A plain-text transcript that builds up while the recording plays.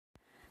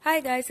Hi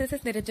guys, this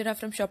is Niranjana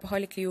from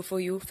Shopaholic Leo for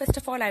you. First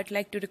of all, I'd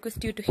like to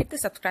request you to hit the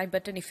subscribe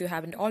button if you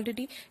haven't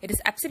already. It is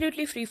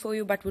absolutely free for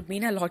you but would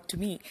mean a lot to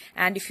me.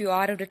 And if you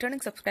are a returning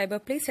subscriber,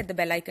 please hit the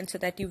bell icon so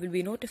that you will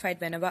be notified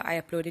whenever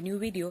I upload a new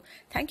video.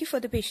 Thank you for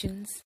the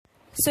patience.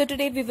 So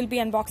today we will be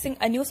unboxing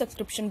a new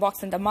subscription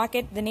box in the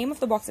market. The name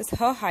of the box is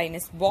Her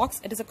Highness box.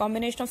 It is a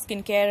combination of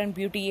skincare and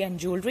beauty and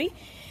jewelry.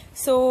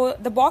 So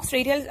the box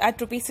retails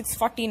at rupees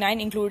 649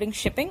 including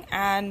shipping,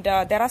 and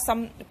there are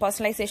some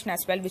personalization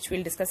as well which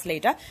we'll discuss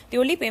later. The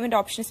only payment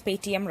option is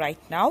Paytm right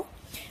now.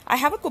 I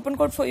have a coupon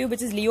code for you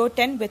which is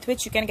Leo10, with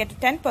which you can get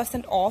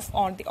 10% off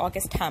on the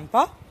August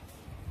hamper.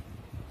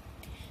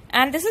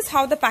 And this is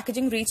how the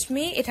packaging reached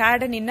me. It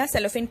had an inner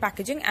cellophane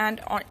packaging,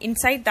 and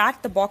inside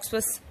that the box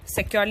was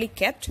securely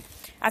kept.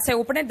 As I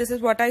opened it, this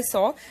is what I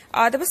saw.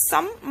 There was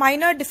some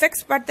minor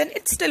defects, but then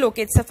it's still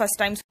okay. It's the first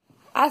time.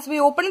 As we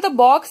open the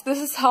box, this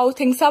is how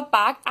things are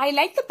packed. I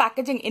like the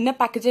packaging, inner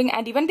packaging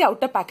and even the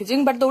outer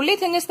packaging, but the only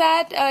thing is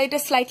that it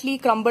is slightly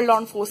crumbled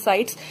on 4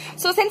 sides.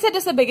 So since it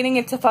is the beginning,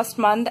 it's the first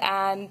month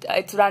and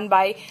it's run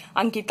by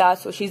Ankita,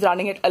 so she's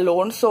running it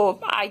alone. So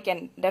I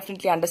can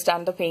definitely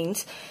understand the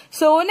pains.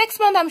 So next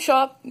month, I'm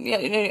sure,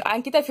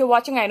 Ankita, if you're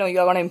watching, I know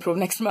you're going to improve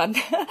next month.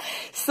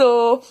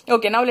 So,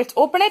 okay, now let's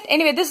open it.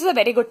 Anyway, this is a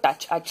very good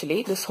touch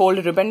actually, this whole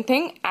ribbon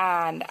thing.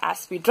 And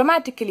as we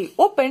dramatically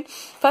open,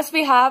 first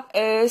we have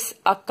is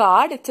a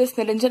card. It says,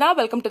 Niranjana,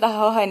 welcome to the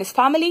Her Highness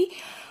family.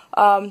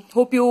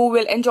 Hope you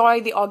will enjoy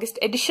the August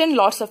edition.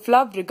 Lots of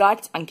love.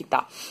 Regards,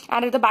 Ankita.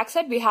 And at the back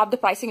side, we have the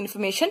pricing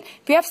information.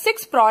 We have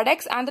 6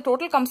 products and the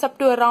total comes up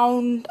to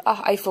around,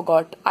 I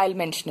forgot. I'll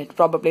mention it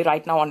probably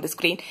right now on the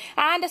screen.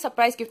 And a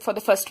surprise gift for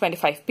the first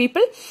 25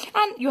 people.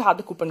 And you have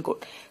the coupon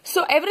code.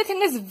 So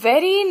everything is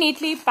very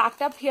neatly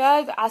packed up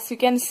here, as you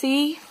can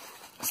see.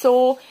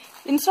 So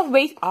instead of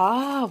wait,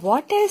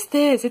 what is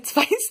this? It's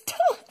 5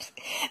 stars.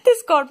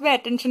 This caught my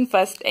attention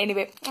first.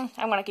 Anyway,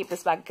 I'm gonna keep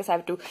this back because I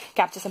have to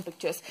capture some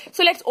pictures.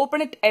 So let's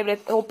open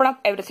up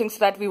everything so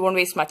that we won't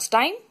waste much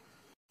time.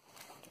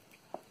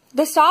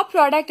 The star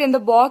product in the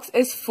box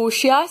is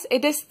Fuchsia's.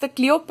 It is the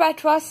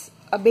Cleopatra's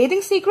a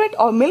bathing secret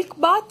or milk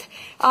bath.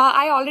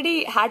 I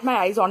already had my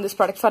eyes on this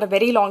product for a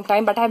very long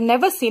time, but I've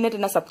never seen it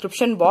in a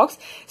subscription box.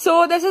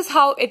 So this is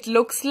how it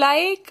looks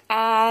like,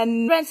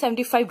 and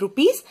 175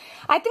 rupees.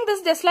 I think this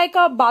is just like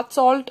a bath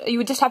salt.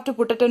 You just have to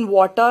put it in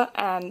water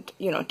and,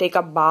 take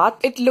a bath.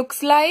 It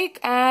looks like,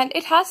 and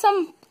it has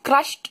some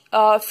crushed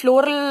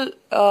floral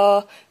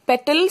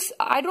petals.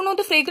 I don't know,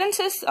 the fragrance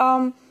is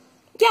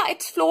yeah,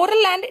 it's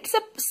floral and it's a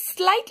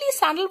slightly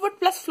sandalwood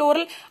plus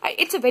floral.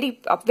 It's a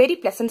very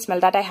pleasant smell,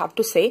 that I have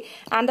to say.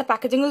 And the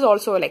packaging is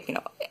also like,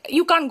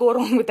 you can't go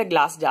wrong with a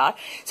glass jar.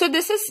 So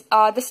this is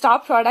the star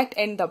product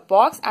in the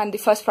box and the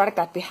first product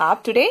that we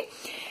have today.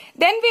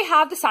 Then we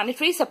have the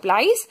sanitary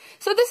supplies.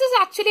 So this is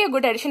actually a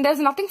good addition. There's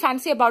nothing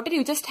fancy about it.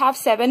 You just have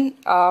 7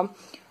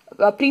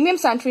 premium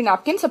sanitary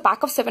napkins, a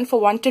pack of 7 for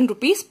 110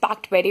 rupees,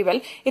 packed very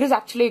well. It is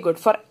actually good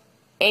for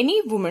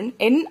any woman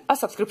in a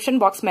subscription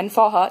box meant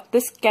for her.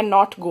 This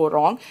cannot go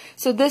wrong.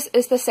 So this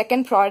is the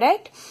second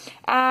product.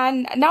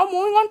 And now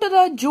moving on to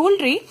the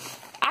jewelry.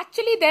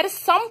 Actually, there is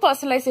some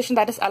personalization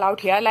that is allowed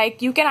here.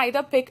 Like you can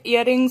either pick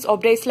earrings or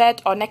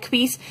bracelet or neck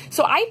piece.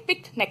 So I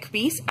picked neck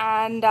piece,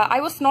 and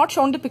I was not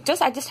shown the pictures.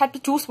 I just had to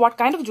choose what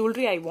kind of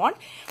jewelry I want.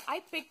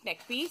 I picked neck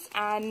piece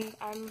and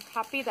I'm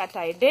happy that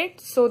I did.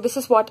 So this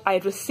is what I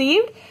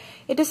received.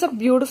 It is a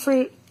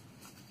beautiful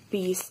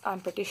piece. I'm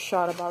pretty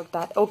sure about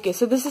that. Okay,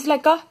 so this is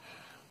like a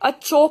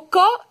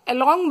choker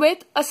along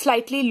with a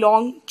slightly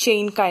long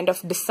chain kind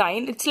of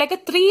design. It's like a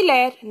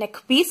 3-layer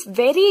neck piece,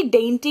 very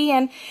dainty,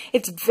 and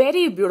it's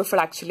very beautiful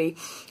actually.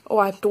 Oh,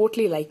 I'm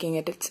totally liking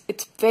it.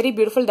 It's very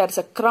beautiful. There's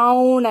a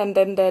crown, and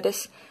then there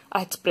is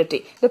it's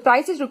pretty. The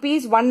price is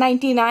rupees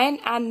 199,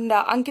 and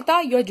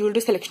Ankita, your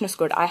jewelry selection is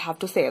good, I have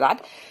to say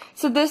that.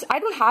 So this, I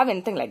don't have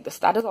anything like this.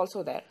 That is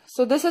also there.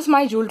 So this is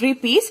my jewelry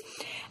piece.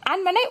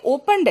 And when I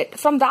opened it,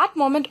 from that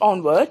moment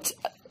onwards,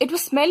 it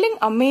was smelling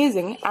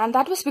amazing. And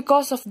that was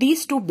because of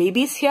these 2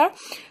 babies here.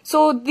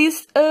 So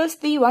this is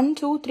the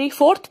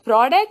 4th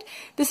product.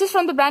 This is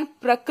from the brand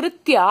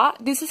Prakritya.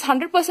 This is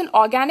 100%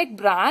 organic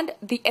brand.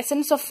 The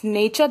essence of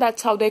nature,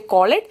 that's how they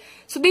call it.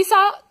 So these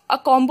are a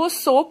combo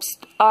soaps.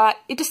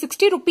 It is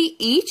 60 rupee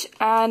each.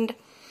 And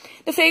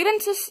the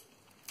fragrance is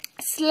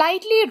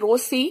slightly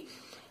rosy.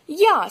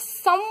 Yeah,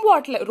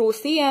 somewhat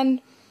rosy, and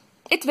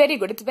it's very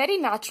good. It's very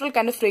natural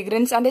kind of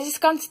fragrance, and I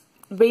just can't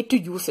wait to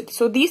use it.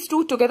 So these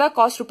 2 together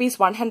cost rupees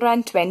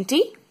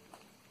 120.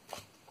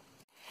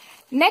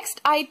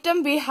 Next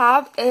item we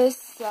have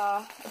is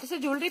it is a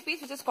jewelry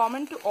piece which is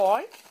common to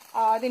all.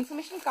 The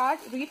information card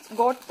reads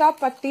Gota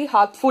Patti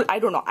Hathful. I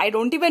don't know. I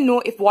don't even know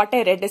if what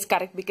I read is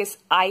correct because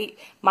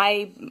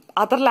my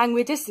other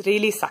languages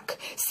really suck.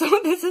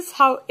 So this is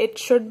how it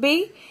should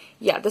be.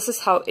 Yeah, this is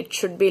how it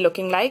should be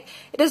looking like.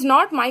 It is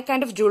not my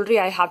kind of jewelry,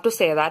 I have to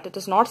say that. It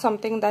is not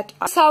something that...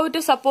 This is how it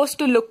is supposed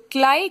to look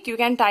like. You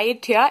can tie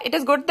it here. It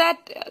is good that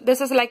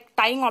this is like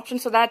tying option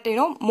so that,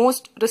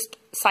 most wrist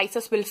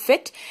sizes will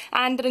fit,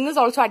 and the ring is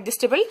also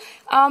adjustable.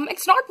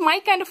 It's not my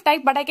kind of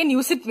type, but I can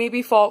use it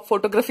maybe for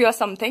photography or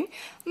something.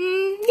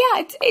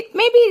 Yeah,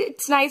 maybe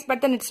it's nice,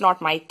 but then it's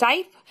not my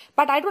type.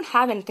 But I don't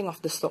have anything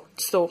of this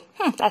sort, so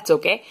that's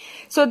okay.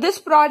 So this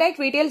product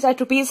retails at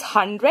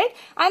 ₹100,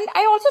 and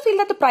I also feel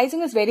that the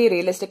pricing is very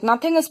realistic.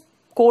 Nothing is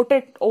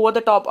quoted over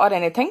the top or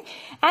anything.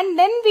 And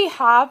then we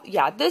have,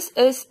 yeah, this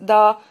is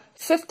the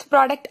 5th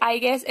product, I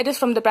guess. It is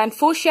from the brand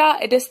Fuchsia.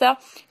 It is the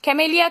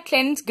Camellia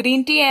Cleanse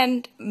Green Tea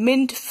and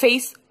Mint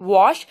Face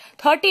Wash,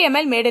 30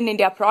 ml, made in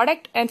India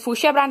product. And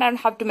Fuchsia brand, I don't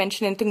have to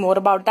mention anything more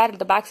about that. At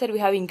the back side we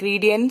have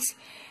ingredients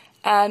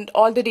and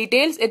all the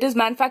details. It is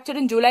manufactured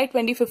in July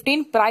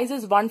 2015. Price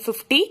is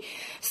 $150.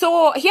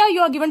 So here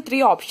you are given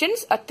 3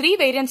 options. 3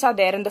 variants are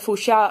there in the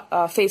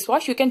Fuchsia face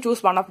wash. You can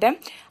choose one of them.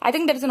 I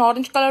think there is an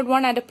orange colored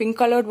one and a pink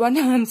colored one.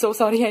 I'm so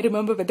sorry, I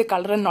remember with the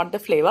color and not the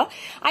flavor.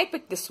 I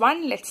picked this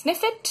one. Let's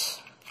sniff it.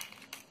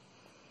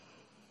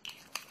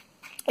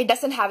 It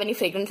doesn't have any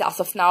fragrance as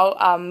of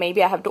now.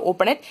 Maybe I have to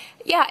open it.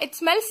 Yeah, it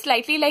smells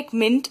slightly like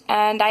mint,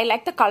 and I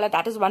like the color.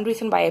 That is one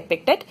reason why I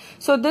picked it.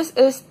 So this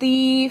is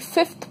the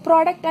 5th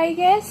product, I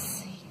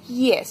guess.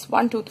 Yes,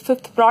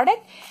 5th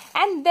product.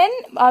 And then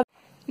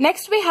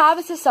next we have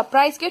is a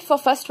surprise gift for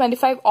first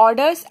 25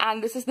 orders,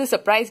 and this is the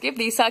surprise gift.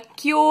 These are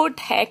cute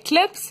hair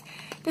clips.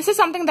 This is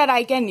something that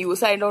I can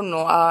use. I don't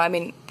know. I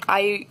mean,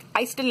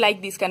 I still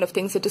like these kind of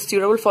things. It is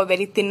suitable for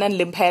very thin and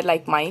limp hair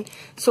like mine.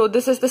 So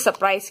this is the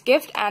surprise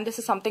gift, and this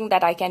is something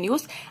that I can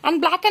use.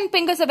 And black and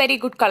pink is a very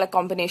good color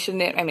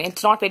combination. I mean,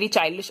 it's not very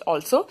childish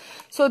also.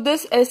 So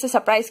this is the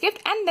surprise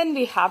gift. And then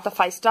we have the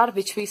 5-star,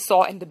 which we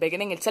saw in the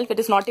beginning itself. It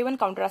is not even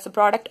counted as a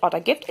product or a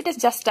gift. It is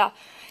just a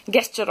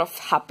gesture of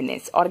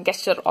happiness or a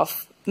gesture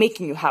of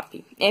making you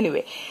happy.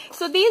 Anyway,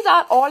 so these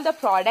are all the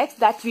products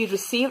that we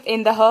received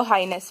in the Her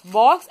Highness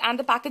box, and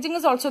the packaging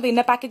is also, the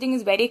inner packaging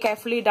is very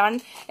carefully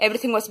done.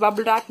 Everything was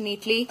bubble wrapped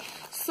neatly.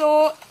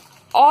 So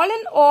all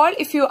in all,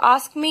 if you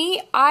ask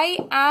me, I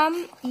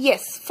am,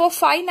 yes, for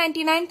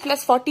 $5.99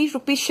 plus 40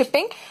 rupees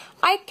shipping,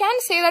 I can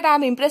say that I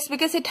am impressed,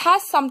 because it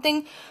has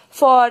something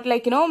for,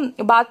 like, you know,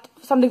 bath,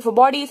 something for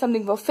body,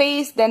 something for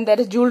face. Then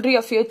there is jewelry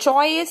of your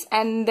choice,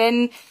 and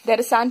then there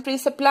is sanitary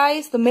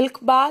supplies, the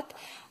milk bath.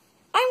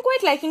 I'm quite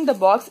liking the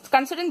box.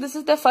 Considering this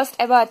is the first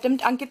ever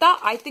attempt, Ankita,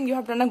 I think you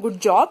have done a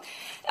good job.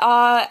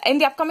 In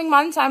the upcoming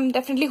months, I'm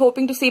definitely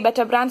hoping to see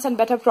better brands and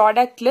better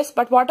product lists.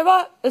 But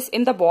whatever is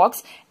in the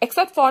box,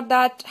 except for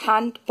that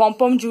hand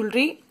pom-pom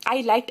jewelry,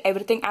 I liked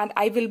everything, and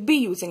I will be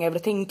using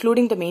everything,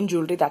 including the main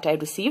jewelry that I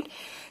received.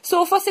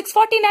 So for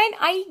 $6.49,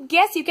 I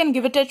guess you can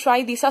give it a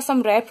try. These are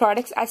some rare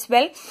products as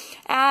well.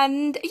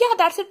 And yeah,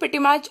 that's it pretty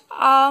much.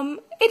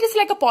 It is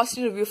like a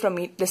positive review from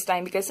me this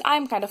time, because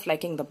I'm kind of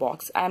liking the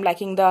box. I'm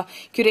liking the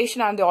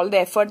curation and all the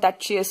effort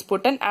that she has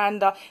put in,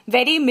 and the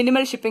very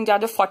minimal shipping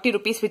charge of 40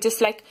 rupees, which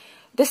is like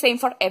the same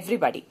for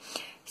everybody.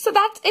 So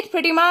that's it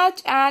pretty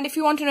much. And if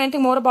you want to know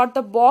anything more about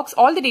the box,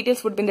 all the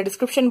details would be in the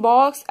description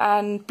box.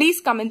 And please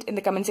comment in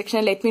the comment section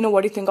and let me know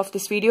what you think of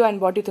this video and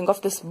what you think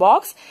of this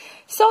box.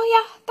 So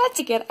yeah, that's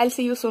it. I'll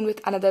see you soon with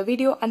another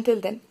video.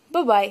 Until then,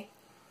 bye bye.